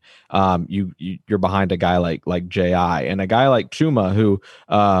learn. You're behind a guy like J.I. and a guy like Chuma, who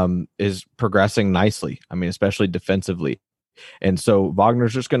is progressing nicely. I mean, especially defensively. And so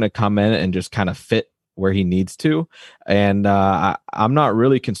Wagner's just going to come in and just kind of fit where he needs to. And I'm not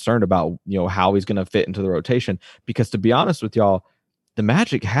really concerned about, how he's going to fit into the rotation, because to be honest with y'all, the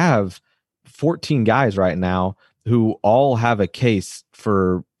Magic have 14 guys right now who all have a case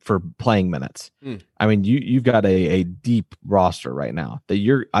for playing minutes. I mean, you've got a deep roster right now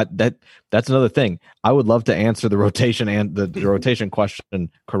that that's another thing. I would love to answer the rotation and the rotation question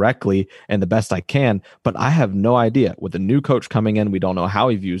correctly and the best I can, but I have no idea. With the new coach coming in, we don't know how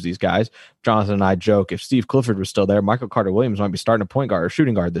he views these guys. Jonathan and I joke, if Steve Clifford was still there, Michael Carter Williams might be starting a point guard or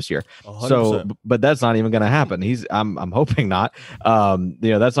shooting guard this year. 100%. So, but that's not even going to happen. I'm hoping not.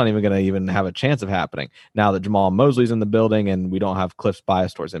 That's not even going to even have a chance of happening now that Jamal Mosley's in the building and we don't have Cliff's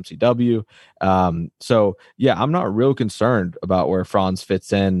bias towards MCW. So yeah, I'm not real concerned about where Franz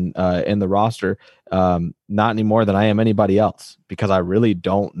fits in the roster. Not any more than I am anybody else, because I really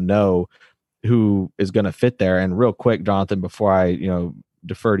don't know who is going to fit there. And real quick, Jonathan, before I,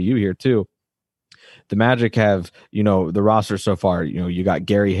 defer to you here too, the Magic have, the roster so far, you got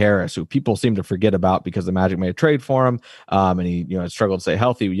Gary Harris, who people seem to forget about because the Magic made a trade for him. And he, struggled to stay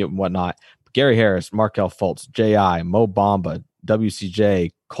healthy and whatnot. But Gary Harris, Markelle Fultz, J.I., Mo Bamba,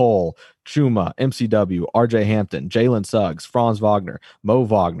 WCJ, Cole, Chuma, MCW, RJ Hampton, Jalen Suggs, Franz Wagner, Mo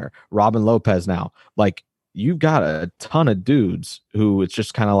Wagner, Robin Lopez now. Like, you've got a ton of dudes who it's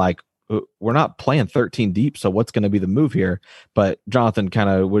just kind of like, we're not playing 13 deep, so what's going to be the move here? But Jonathan, kind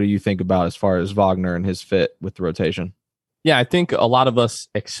of what do you think about as far as Wagner and his fit with the rotation? Yeah, I think a lot of us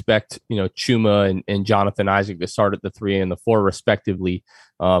expect, Chuma and Jonathan Isaac to start at the 3 and the 4 respectively.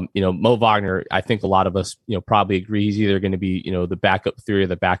 Mo Wagner, I think a lot of us, probably agree he's either going to be, the backup 3 or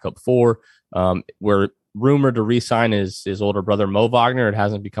the backup 4. We're rumored to re-sign his older brother, Mo Wagner. It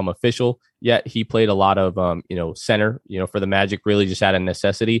hasn't become official yet. He played a lot of, center, for the Magic, really just out of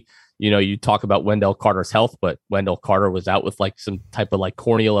necessity. You talk about Wendell Carter's health, but Wendell Carter was out with like some type of like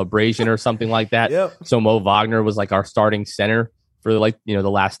corneal abrasion or something like that. Yep. So Mo Wagner was like our starting center for the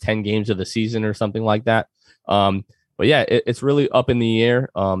last 10 games of the season or something like that. But yeah, it's really up in the air.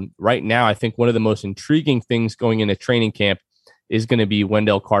 Right now, I think one of the most intriguing things going into training camp is going to be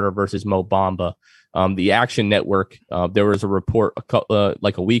Wendell Carter versus Mo Bamba. The Action Network, there was a report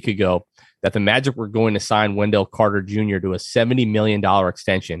like a week ago that the Magic were going to sign Wendell Carter Jr. to a $70 million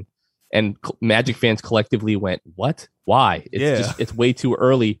extension. And Magic fans collectively went, what? Why? It's way too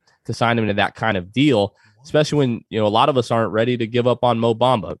early to sign him to that kind of deal, especially when, a lot of us aren't ready to give up on Mo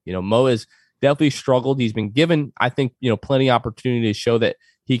Bamba. Mo has definitely struggled. He's been given, I think, plenty of opportunity to show that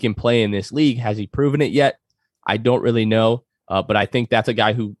he can play in this league. Has he proven it yet? I don't really know. But I think that's a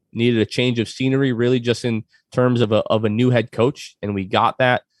guy who needed a change of scenery, really just in terms of a new head coach. And we got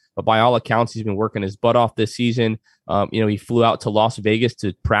that. But by all accounts, he's been working his butt off this season. He flew out to Las Vegas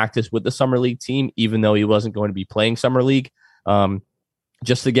to practice with the Summer League team, even though he wasn't going to be playing Summer League,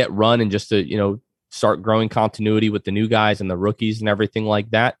 just to get run and just to, start growing continuity with the new guys and the rookies and everything like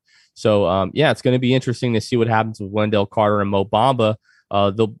that. So, it's going to be interesting to see what happens with Wendell Carter and Mo Bamba.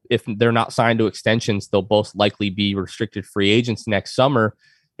 They'll, if they're not signed to extensions, they'll both likely be restricted free agents next summer.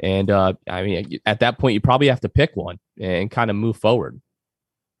 And I mean, at that point, you probably have to pick one and kind of move forward.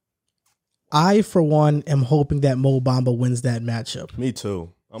 I, for one, am hoping that Mo Bamba wins that matchup. Me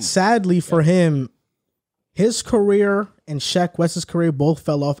too. Sadly for him, his career and Sheck West's career both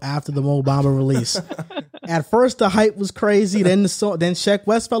fell off after the Mo Bamba release. At first, the hype was crazy. Then Sheck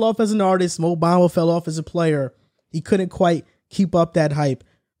West fell off as an artist. Mo Bamba fell off as a player. He couldn't quite keep up that hype.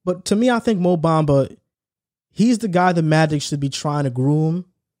 But to me, I think Mo Bamba, he's the guy the Magic should be trying to groom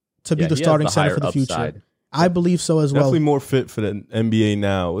to be the starting center for the future. I believe so as well. Definitely more fit for the NBA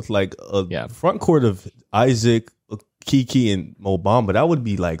now. With like a front court of Isaac, Kiki, and Mo Bamba. That would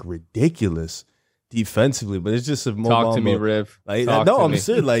be like ridiculous defensively. But it's just a Mo Talk Bamba. To me, Riv. Like, I'm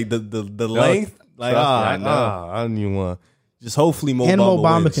serious. Like the length. Like I don't even want. Just hopefully Mo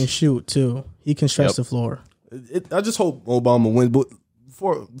Bamba wins. Can shoot too. He can stretch the floor. I just hope Mo Bamba wins. But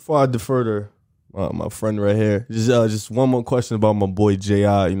before I defer to my friend right here, just one more question about my boy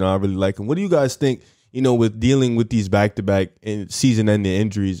J.I. You know, I really like him. What do you guys think? You know, with dealing with these back-to-back season-ending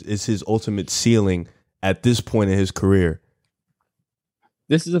injuries, is his ultimate ceiling at this point in his career?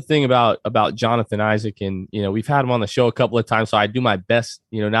 This is the thing about Jonathan Isaac, and you know, we've had him on the show a couple of times, so I do my best,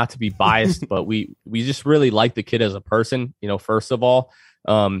 you know, not to be biased, but we just really like the kid as a person, you know, first of all,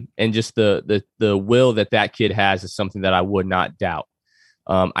 and just the will that kid has is something that I would not doubt.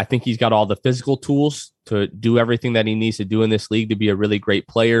 I think he's got all the physical tools to do everything that he needs to do in this league to be a really great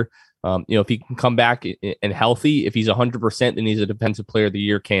player. You know, if he can come back and healthy, if he's 100%, then he's a defensive player of the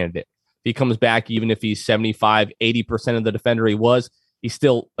year candidate. If he comes back, even if he's 75, 80% of the defender he was, he's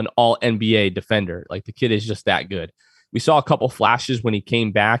still an all NBA defender. Like, the kid is just that good. We saw a couple flashes when he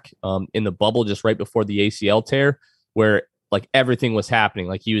came back in the bubble just right before the ACL tear, where like everything was happening.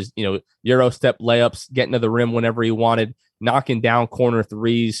 Like, he was, you know, Euro step layups, getting to the rim whenever he wanted, knocking down corner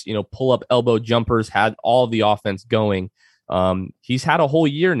threes, you know, pull up elbow jumpers, had all the offense going. He's had a whole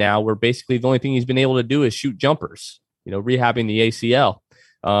year now where basically the only thing he's been able to do is shoot jumpers, you know, rehabbing the ACL.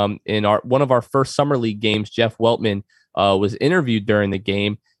 In one of our first summer league games, Jeff Weltman was interviewed during the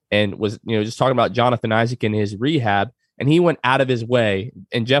game and was, you know, just talking about Jonathan Isaac and his rehab. And he went out of his way.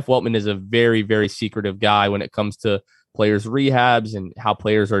 And Jeff Weltman is a very, very secretive guy when it comes to players' rehabs and how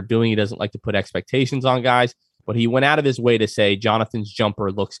players are doing. He doesn't like to put expectations on guys, but he went out of his way to say Jonathan's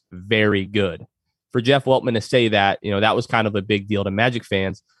jumper looks very good. For Jeff Weltman to say that, you know, that was kind of a big deal to Magic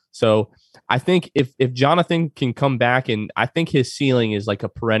fans. So I think if Jonathan can come back, and I think his ceiling is like a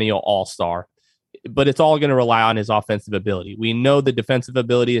perennial all-star, but it's all going to rely on his offensive ability. We know the defensive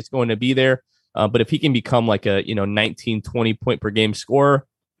ability is going to be there, but if he can become like a, you know, 19, 20 point per game scorer,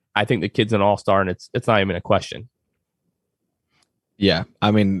 I think the kid's an all-star, and it's not even a question. Yeah, I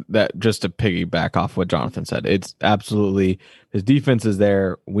mean, that just to piggyback off what Jonathan said, it's absolutely, his defense is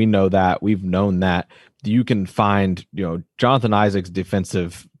there. We know that. We've known that. You can find, you know, Jonathan Isaac's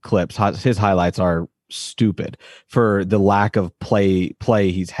defensive clips. His highlights are stupid for the lack of play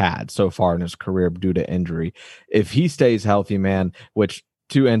he's had so far in his career due to injury. If he stays healthy, man, which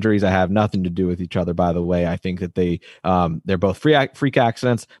 2 injuries that have nothing to do with each other, by the way. I think that they're both freak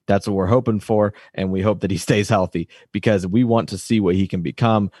accidents. That's what we're hoping for, and we hope that he stays healthy because we want to see what he can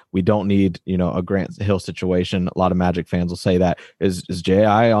become. We don't need, you know, a Grant Hill situation. A lot of Magic fans will say that. Is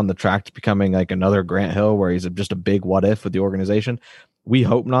J.I. on the track to becoming like another Grant Hill where he's just a big what if with the organization? We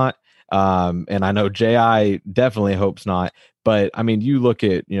hope not. And I know J.I. definitely hopes not. But I mean, you look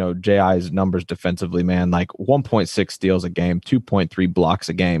at, you know, J.I.'s numbers defensively, man, like 1.6 steals a game, 2.3 blocks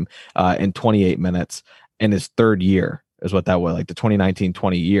a game in 28 minutes in his third year is what that was, like the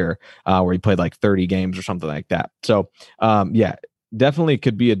 2019-20 year where he played like 30 games or something like that. So, yeah, definitely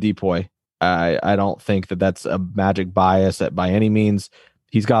could be a depoy. I don't think that that's a Magic bias by any means.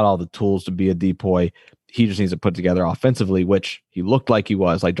 He's got all the tools to be a depoy. He just needs to put together offensively, which he looked like he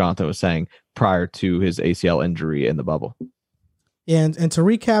was, like Jonathan was saying, prior to his ACL injury in the bubble. And to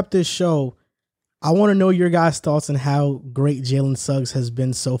recap this show, I want to know your guys' thoughts on how great Jalen Suggs has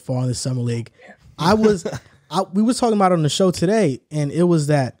been so far in the Summer League. We were talking about it on the show today, and it was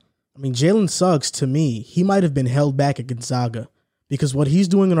that, I mean, Jalen Suggs, to me, he might have been held back at Gonzaga because what he's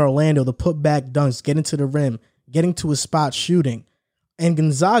doing in Orlando, the putback dunks, getting to the rim, getting to his spot shooting. And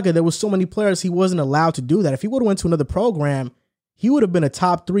Gonzaga, there was so many players he wasn't allowed to do that. If he would have went to another program, he would have been a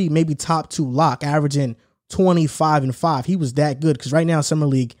top 3, maybe top 2 lock, averaging 25 and 5. He was that good because right now in Summer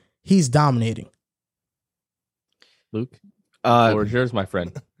League, he's dominating. Luke, or yours, my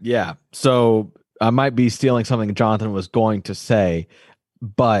friend. Yeah. So I might be stealing something Jonathan was going to say,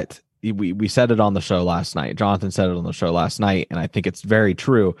 but we said it on the show last night. Jonathan said it on the show last night, and I think it's very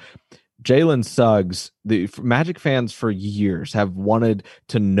true. Jalen Suggs, the Magic fans for years have wanted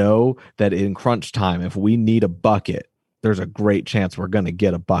to know that in crunch time, if we need a bucket, there's a great chance we're going to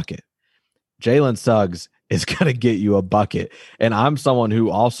get a bucket. Jalen Suggs is going to get you a bucket. And I'm someone who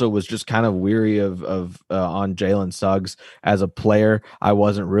also was just kind of weary of on Jalen Suggs as a player. I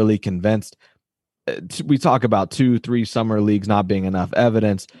wasn't really convinced. We talk about 2-3 summer leagues not being enough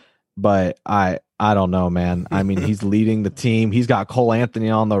evidence, but I don't know, man. I mean, he's leading the team. He's got Cole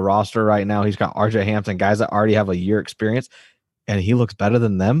Anthony on the roster right now. He's got RJ Hampton, guys that already have a year experience, and he looks better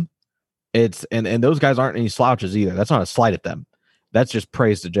than them. And those guys aren't any slouches either. That's not a slight at them. That's just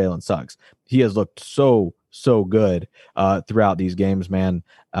praise to Jalen Suggs. He has looked so good throughout these games, man.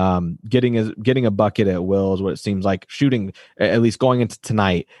 Getting a bucket at will is what it seems like. Shooting, at least going into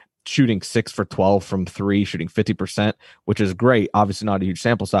tonight, shooting 6 for 12 from 3, shooting 50%, which is great. Obviously not a huge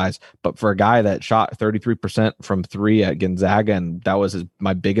sample size, but for a guy that shot 33% from 3 at Gonzaga, and that was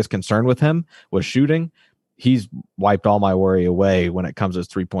my biggest concern with him was shooting. He's wiped all my worry away when it comes to his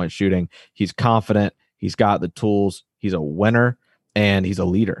 3-point shooting. He's confident. He's got the tools. He's a winner, and he's a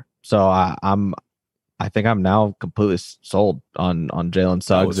leader. So I think I'm now completely sold on Jalen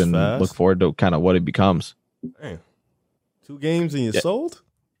Suggs and look forward to kind of what he becomes. Man, 2 games and you're sold?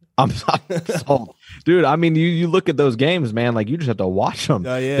 I'm sold. Dude, I mean, you look at those games, man, like you just have to watch them.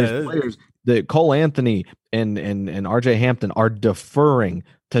 There's players that Cole Anthony and RJ Hampton are deferring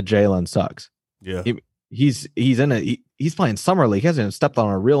to Jalen Suggs. Yeah. He's playing summer league. He hasn't even stepped on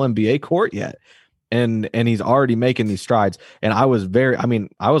a real NBA court yet. And he's already making these strides. And I was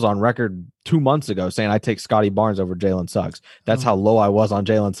on record 2 months ago saying I take Scotty Barnes over Jalen Suggs. That's how low I was on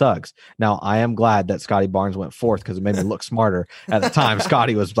Jalen Suggs. Now I am glad that Scotty Barnes went 4th because it made me look smarter. At the time,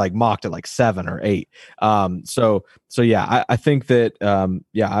 Scotty was like mocked at like 7 or 8. So yeah, I think that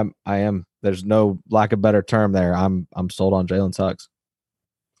I am. There's no lack of better term there. I'm sold on Jalen Suggs.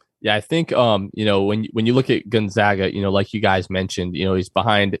 Yeah, I think when you look at Gonzaga, like you guys mentioned, he's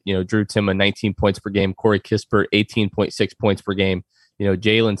behind Drew Timme 19 points per game, Corey Kispert 18.6 points per game.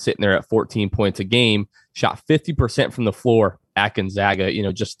 Jalen sitting there at 14 points a game, shot 50% from the floor at Gonzaga,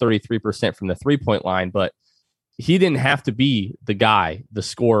 just 33% from the 3-point line, but he didn't have to be the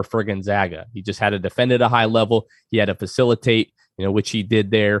scorer for Gonzaga. He just had to defend at a high level. He had to facilitate, which he did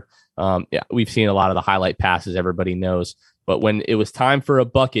there. We've seen a lot of the highlight passes, everybody knows. But when it was time for a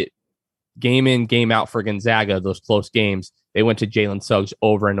bucket, game in, game out for Gonzaga, those close games, they went to Jalen Suggs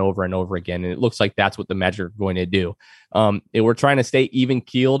over and over and over again. And it looks like that's what the Magic are going to do. We're trying to stay even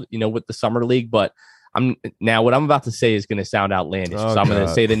keeled, with the summer league. But what I'm about to say is going to sound outlandish. So I'm going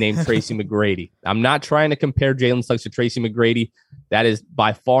to say the name Tracy McGrady. I'm not trying to compare Jalen Suggs to Tracy McGrady. That is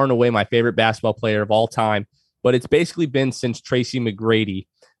by far and away my favorite basketball player of all time. But it's basically been since Tracy McGrady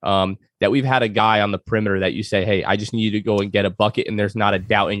that we've had a guy on the perimeter that you say, hey, I just need you to go and get a bucket, and there's not a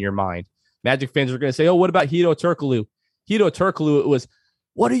doubt in your mind. Magic fans are going to say, oh, what about Hedo Turkoglu? Hedo Turkoglu, it was,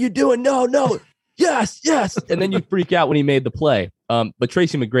 what are you doing? No, yes. And then you freak out when he made the play. But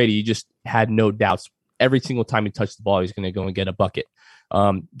Tracy McGrady, you just had no doubts. Every single time he touched the ball, he's going to go and get a bucket.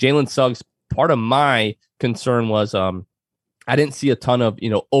 Jalen Suggs, part of my concern was I didn't see a ton of,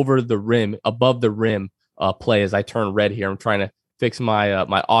 over the rim, above the rim play as I turn red here. I'm trying to fix my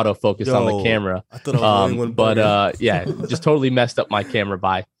my autofocus on the camera. I thought I was just totally messed up my camera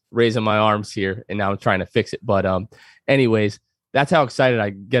by raising my arms here, and now I'm trying to fix it. But anyways, that's how excited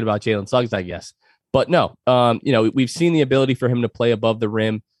I get about Jalen Suggs, I guess. But no, we've seen the ability for him to play above the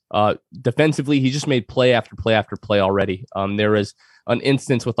rim. Defensively, he just made play after play after play already. There was an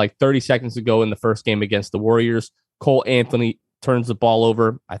instance with like 30 seconds to go in the first game against the Warriors. Cole Anthony turns the ball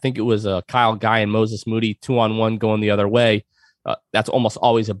over. I think it was Kyle Guy and Moses Moody 2-on-1 going the other way. That's almost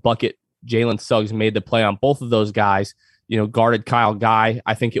always a bucket. Jalen Suggs made the play on both of those guys, guarded Kyle Guy,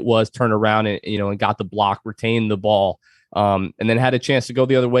 I think it was, turned around and got the block, retained the ball, and then had a chance to go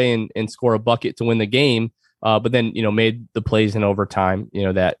the other way and score a bucket to win the game. But then, made the plays in overtime,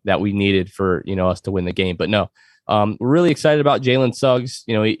 that we needed for, us to win the game. But no, we're really excited about Jalen Suggs.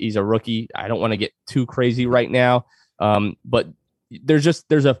 He's a rookie. I don't want to get too crazy right now. But there's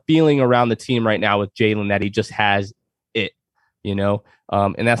a feeling around the team right now with Jalen that he just has it,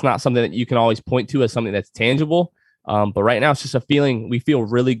 and that's not something that you can always point to as something that's tangible. But right now it's just a feeling. We feel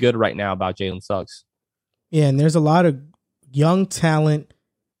really good right now about Jalen Suggs. Yeah. And there's a lot of young talent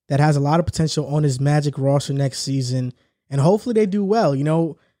that has a lot of potential on his Magic roster next season. And hopefully they do well.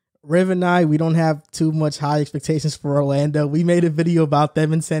 Riv and I, we don't have too much high expectations for Orlando. We made a video about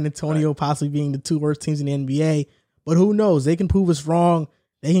them in San Antonio possibly being the 2 worst teams in the NBA. But who knows? They can prove us wrong.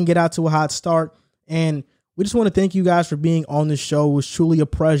 They can get out to a hot start. And we just want to thank you guys for being on the show. It was truly a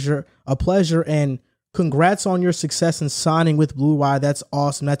pleasure. And congrats on your success in signing with Blue Wire. That's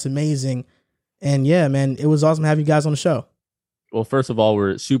awesome. That's amazing. And yeah, man, it was awesome having you guys on the show. Well, first of all,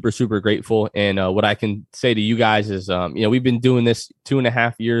 we're super, super grateful. And what I can say to you guys is, we've been doing this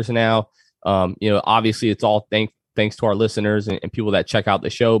 2.5 years now. Obviously it's all thanks to our listeners and people that check out the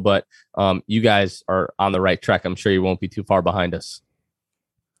show, but you guys are on the right track. I'm sure you won't be too far behind us.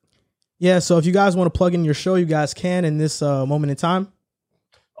 Yeah. So if you guys want to plug in your show, you guys can in this moment in time.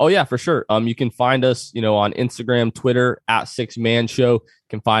 Oh yeah, for sure. You can find us, on Instagram, Twitter at 6 Man Show. You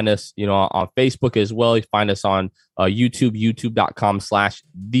can find us, on Facebook as well. You find us on YouTube,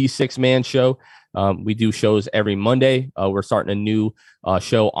 youtube.com/The 6 Man Show. We do shows every Monday. We're starting a new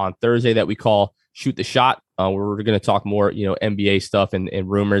show on Thursday that we call Shoot the Shot. Where we're going to talk more, NBA stuff and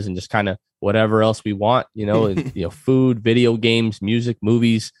rumors and just kind of whatever else we want, food, video games, music,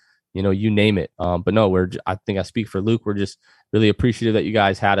 movies, you name it. But no, I think I speak for Luke. We're just really appreciative that you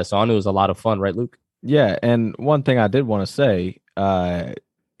guys had us on. It was a lot of fun, right, Luke? Yeah. And one thing I did want to say,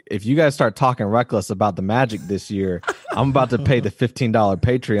 if you guys start talking reckless about the Magic this year, I'm about to pay the $15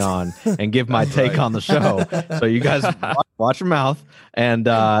 Patreon and give my take on the show. So you guys watch your mouth, and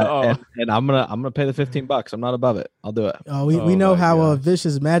I'm gonna pay the $15. I'm not above it. I'll do it. We know how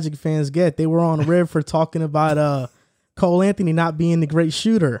vicious Magic fans get. They were on Riv for talking about Cole Anthony not being the great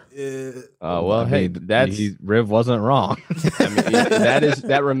shooter. Riv wasn't wrong.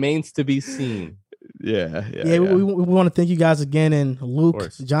 that remains to be seen. Yeah. We want to thank you guys again, and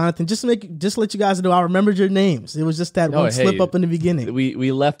Luke, Jonathan. Just let you guys know I remembered your names. It was just that slip up in the beginning.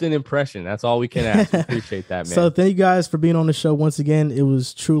 We left an impression. That's all we can ask. Appreciate that, man. So thank you guys for being on the show once again. It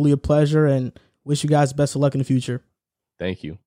was truly a pleasure, and wish you guys best of luck in the future. Thank you.